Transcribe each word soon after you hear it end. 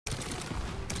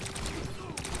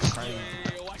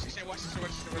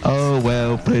Oh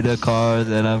well, play the cards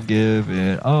that I'm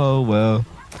given. Oh well.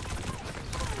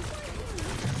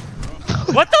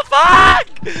 What the fuck?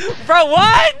 Bro,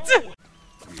 what?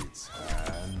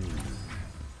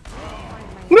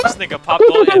 This nigga popped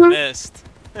ult and missed.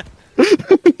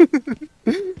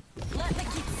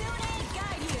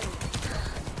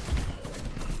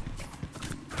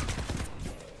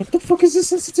 What the fuck is this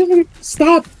sensitivity?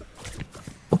 Stop!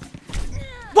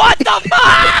 What the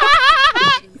fuck?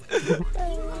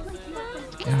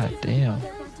 God damn.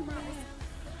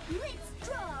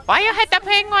 Why you hit the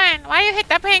penguin? Why you hit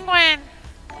the penguin?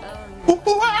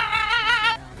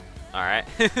 Alright.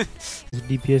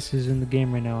 DPS is in the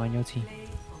game right now on your team.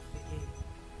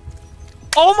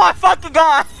 Oh my fucking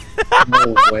god!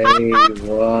 No way,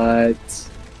 what?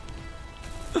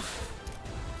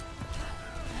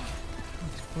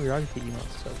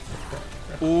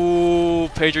 Ooh,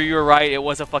 Pedro, you were right. It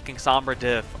was a fucking Sombra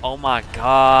diff. Oh my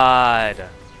god.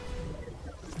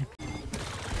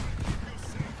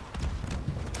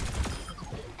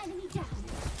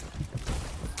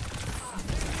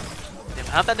 Damn,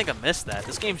 how'd that nigga miss that?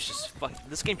 This game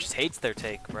just hates their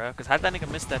take, bro. Cause how'd that nigga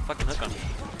miss that fucking hook on me?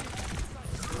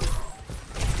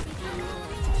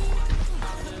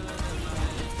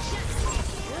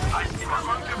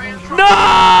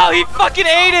 No! He fucking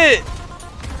ate it!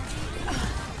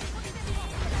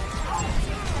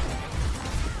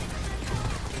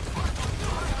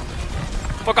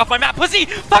 Fuck off my map, pussy!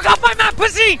 Fuck off my map,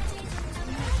 pussy!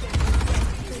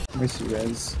 Miss you,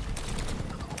 Rez.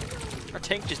 Our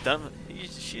tank just dumb.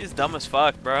 She is dumb as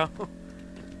fuck, bro.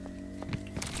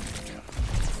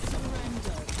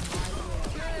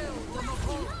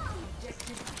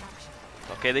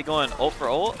 Okay, they going ult for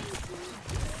ult?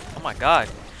 Oh my god.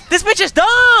 This bitch is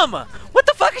dumb! What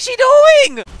the fuck is she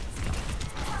doing?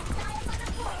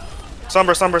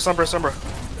 Sombra.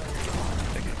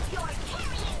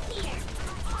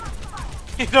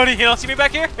 You don't see me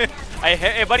back here?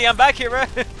 Hey buddy, I'm back here, bro.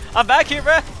 I'm back here,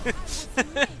 bro.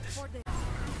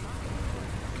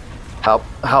 Help.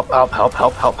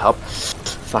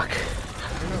 Fuck.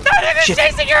 That nigga's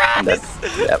chasing your ass!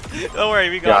 Yep. Don't worry,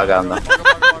 we Yeah, I got got him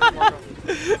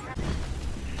though.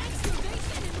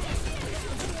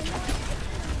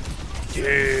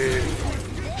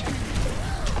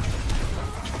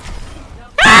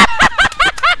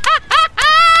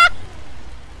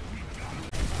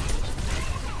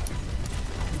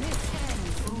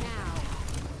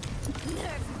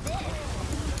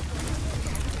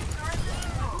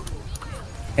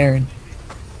 Aaron.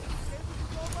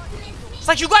 It's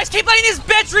like you guys keep letting this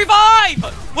bitch revive!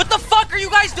 What the fuck are you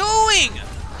guys doing?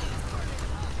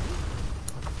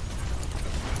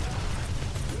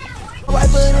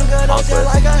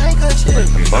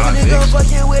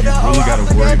 Really gotta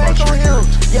worry about your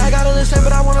Yeah, I got a listen,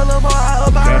 but I want a little more. I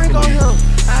up, I ring on him.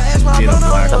 I asked my brother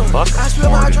on him. I spill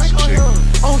my drink on him.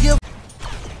 Oh, yeah.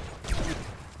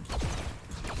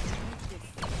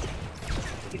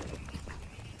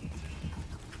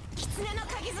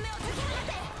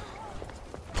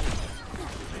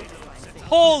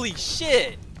 Holy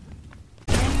shit!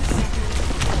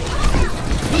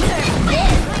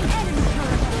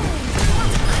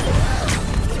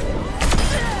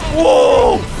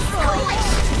 Whoa!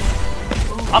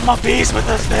 I'm a beast with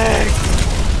this thing!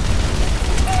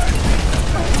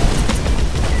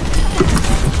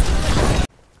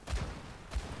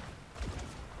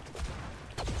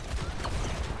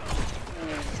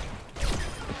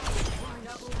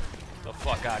 The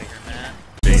fuck out of here, man.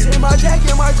 My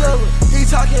jacket, my juggle. He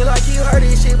talking like he heard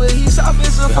this shit, but he soft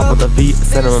as a How about the beat?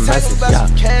 Send him a message, yeah.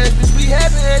 Cash, bitch, we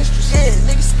having extra shit.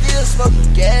 Niggas still smoking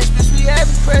gas, bitch, we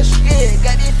having pressure. Yeah,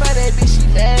 got that fight that bitch, she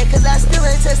mad, cause I still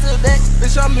ain't tested back.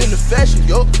 Bitch, I'm in the fashion,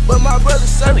 yo, but my brother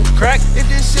serving crack. If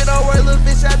this shit don't work, little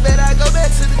bitch, I bet I go back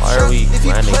to the Why are truck. we If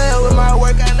you landing, playing with my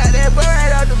work, I knock that bird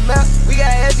right out the mouth. We got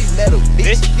heavy metal,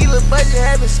 bitch. These little budget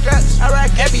having scraps. I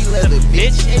rock heavy leather,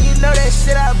 bitch. And you know that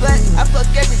shit I black. I fuck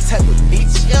every type of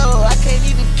bitch, yo. I can't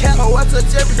even count. Oh, I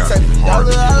touch every type of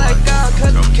dollar. I like God,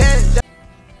 cut the cash.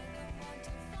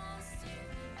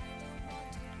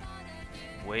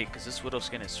 Wait, cause this Widow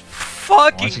skin is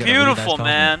fucking beautiful,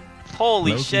 man.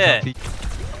 Holy shit.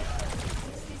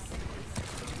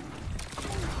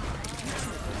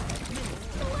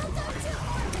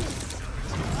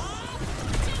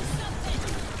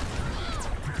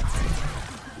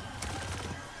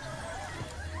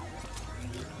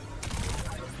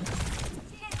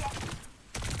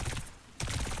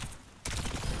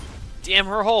 Damn,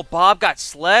 her whole Bob got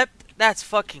slept? That's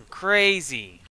fucking crazy.